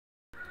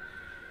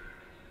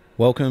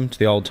Welcome to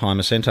the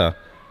Oldtimer Centre.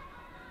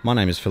 My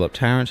name is Philip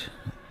Tarrant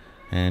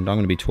and I'm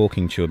going to be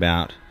talking to you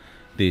about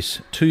this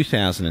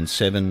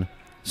 2007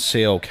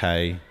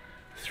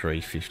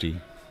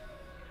 CLK350.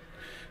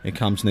 It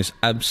comes in this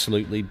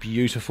absolutely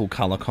beautiful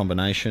colour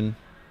combination.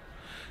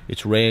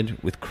 It's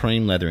red with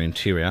cream leather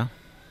interior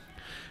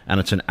and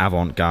it's an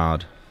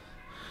Avantgarde.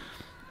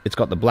 It's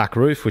got the black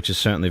roof, which is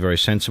certainly very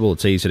sensible.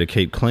 It's easy to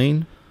keep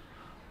clean.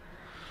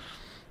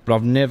 But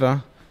I've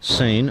never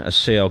seen a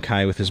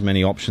CLK with as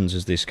many options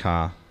as this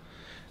car.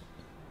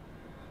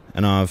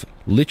 And I've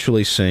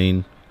literally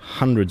seen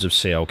hundreds of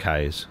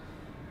CLKs.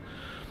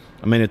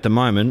 I mean, at the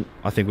moment,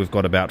 I think we've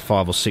got about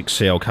 5 or 6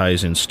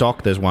 CLKs in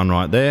stock. There's one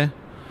right there.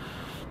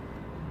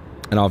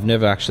 And I've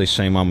never actually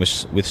seen one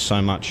with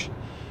so much,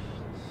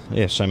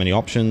 so many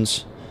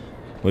options.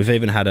 We've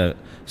even had a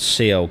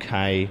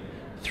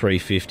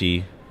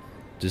CLK350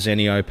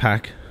 Desenio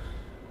pack.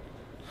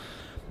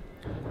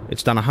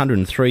 It's done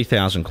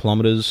 103,000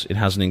 kilometres. It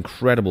has an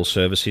incredible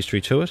service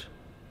history to it.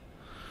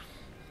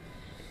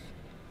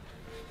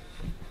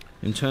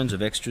 In terms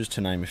of extras,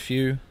 to name a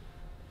few,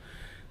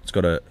 it's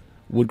got a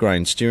wood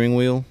grain steering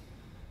wheel,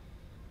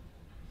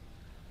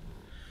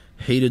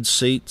 heated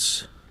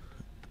seats,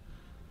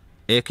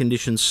 air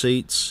conditioned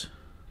seats,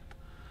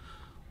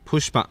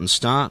 push button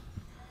start,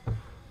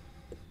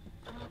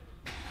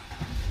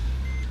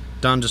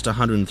 done just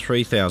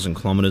 103,000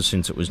 kilometres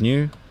since it was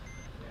new.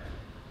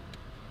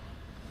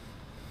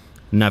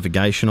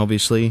 Navigation,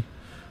 obviously,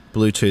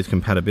 Bluetooth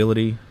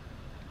compatibility,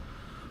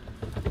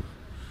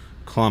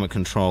 climate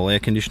control, air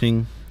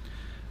conditioning.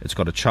 It's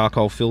got a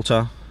charcoal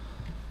filter.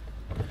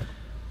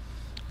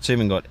 It's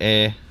even got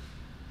air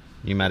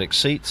pneumatic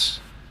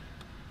seats,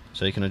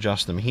 so you can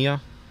adjust them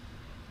here.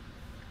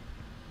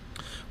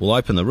 We'll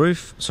open the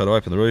roof. So to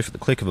open the roof, at the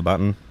click of a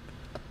button,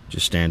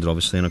 just standard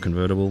obviously in a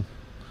convertible.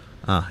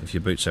 If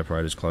your boot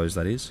separator's closed,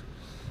 that is.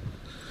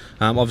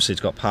 Obviously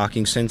it's got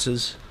parking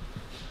sensors.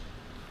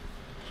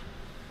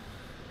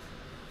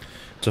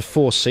 It's a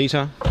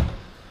 4-seater,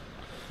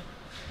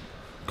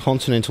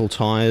 Continental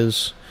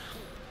tyres.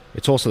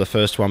 It's also the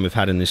first one we've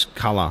had in this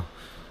colour.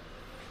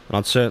 And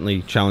I'd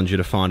certainly challenge you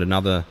to find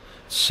another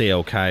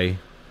CLK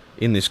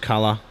in this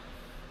colour.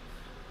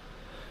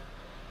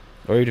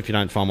 Or even if you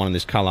don't find one in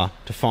this colour,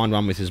 to find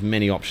one with as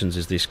many options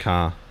as this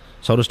car.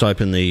 So I'll just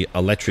open the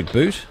electric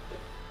boot.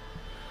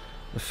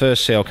 The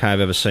first CLK I've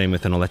ever seen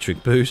with an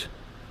electric boot.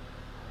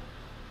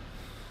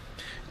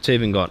 It's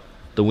even got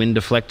the wind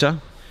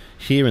deflector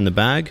here in the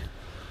bag.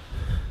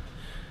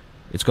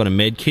 It's got a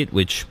med kit,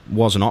 which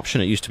was an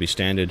option. It used to be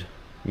standard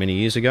many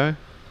years ago.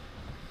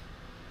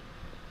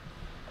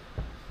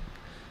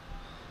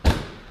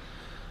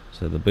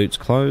 So the boot's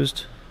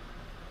closed.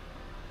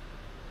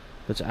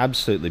 It's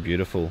absolutely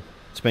beautiful.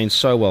 It's been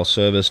so well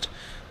serviced.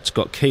 It's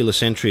got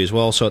keyless entry as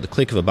well, so at the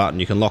click of a button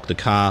you can lock the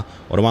car,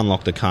 or to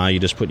unlock the car you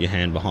just put your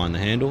hand behind the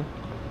handle.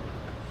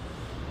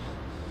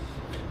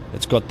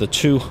 It's got the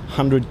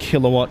 200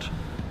 kilowatt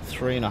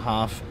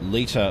 3.5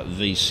 litre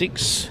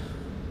V6.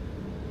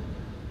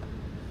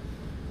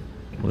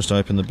 We'll just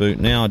open the boot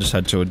now. I just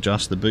had to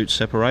adjust the boot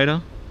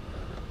separator.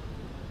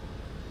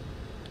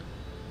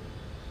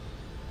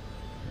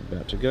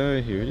 About to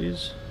go, here it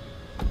is.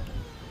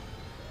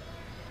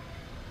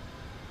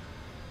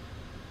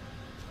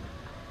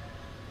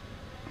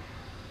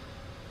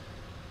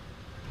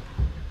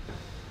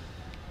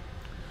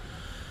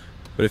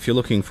 But if you're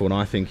looking for what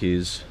I think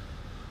is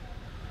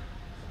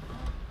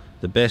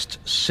the best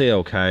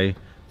CLK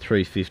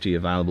 350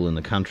 available in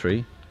the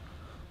country,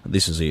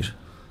 this is it.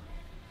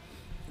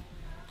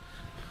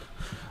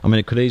 I mean,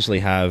 it could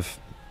easily have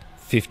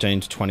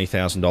 $15,000 to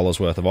 $20,000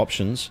 worth of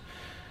options,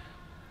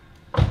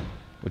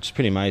 which is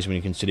pretty amazing when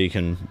you consider you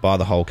can buy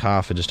the whole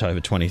car for just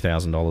over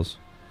 $20,000.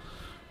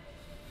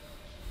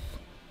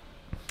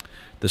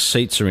 The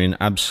seats are in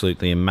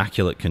absolutely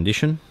immaculate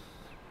condition.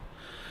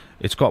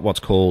 It's got what's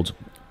called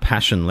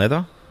passion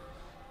leather,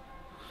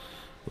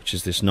 which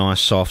is this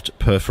nice soft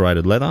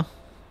perforated leather,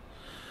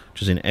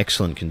 which is in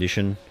excellent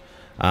condition.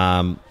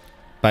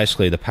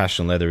 Basically the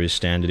passion leather is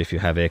standard if you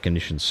have air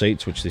conditioned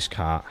seats, which this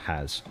car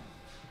has.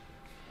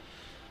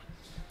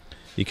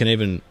 You can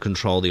even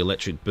control the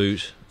electric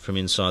boot from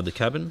inside the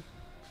cabin.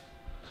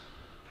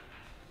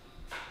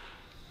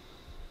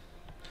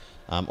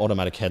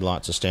 Automatic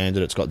headlights are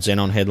standard. It's got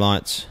xenon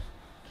headlights.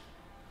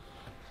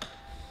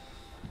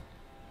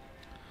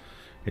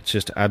 It's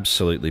just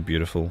absolutely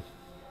beautiful.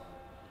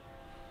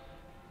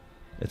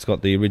 It's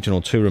got the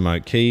original 2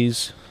 remote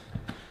keys.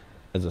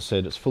 As I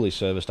said, it's fully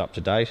serviced up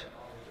to date.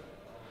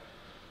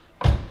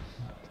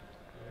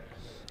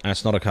 And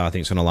it's not a car I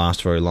think it's going to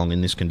last very long in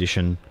this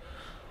condition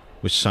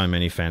with so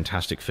many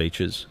fantastic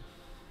features.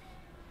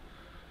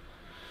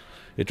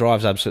 It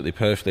drives absolutely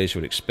perfectly, as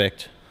you would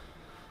expect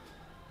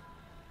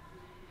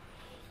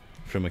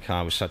from a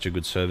car with such a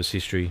good service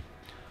history.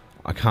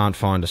 I can't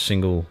find a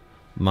single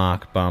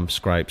mark, bump,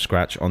 scrape,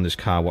 scratch on this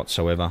car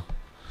whatsoever.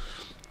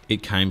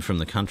 It came from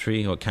the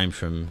country, or it came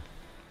from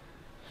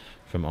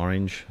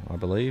Orange, I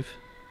believe.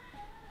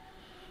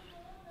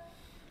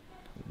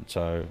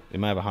 So it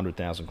may have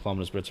 100,000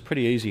 kilometres, but it's a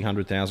pretty easy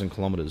 100,000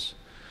 kilometres.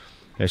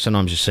 Okay,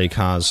 sometimes you see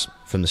cars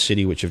from the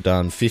city which have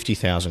done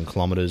 50,000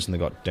 kilometres and they've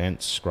got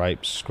dents,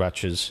 scrapes,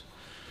 scratches,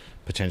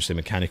 potentially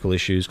mechanical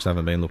issues because they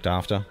haven't been looked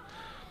after.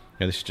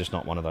 Yeah, this is just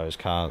not one of those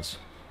cars.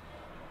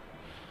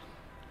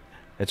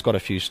 It's got a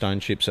few stone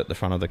chips at the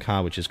front of the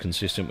car, which is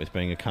consistent with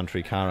being a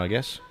country car, I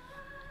guess.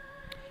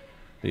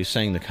 But you're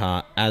seeing the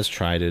car as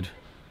traded.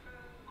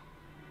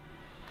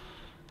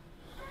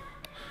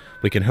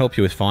 We can help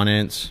you with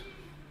finance.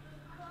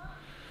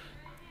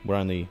 We're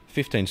only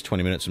 15 to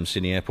 20 minutes from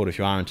Sydney Airport if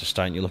you are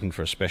interstate and you're looking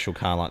for a special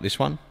car like this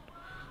one.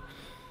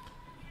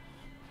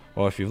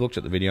 Or if you've looked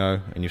at the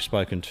video and you've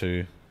spoken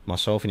to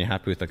myself and you're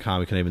happy with the car,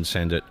 we can even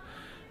send it,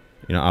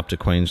 you know, up to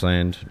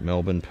Queensland,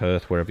 Melbourne,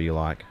 Perth, wherever you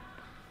like.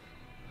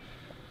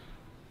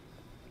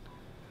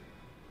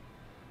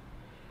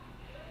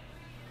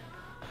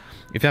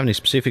 If you have any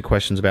specific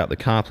questions about the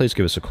car, please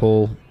give us a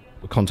call.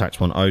 The contact's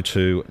on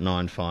 02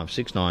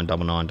 9569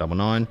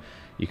 9999.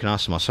 You can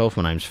ask myself.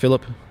 My name's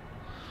Philip.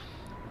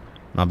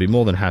 And I'd be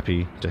more than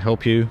happy to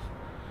help you.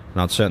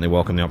 And I'd certainly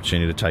welcome the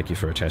opportunity to take you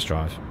for a test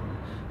drive.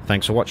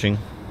 Thanks for watching.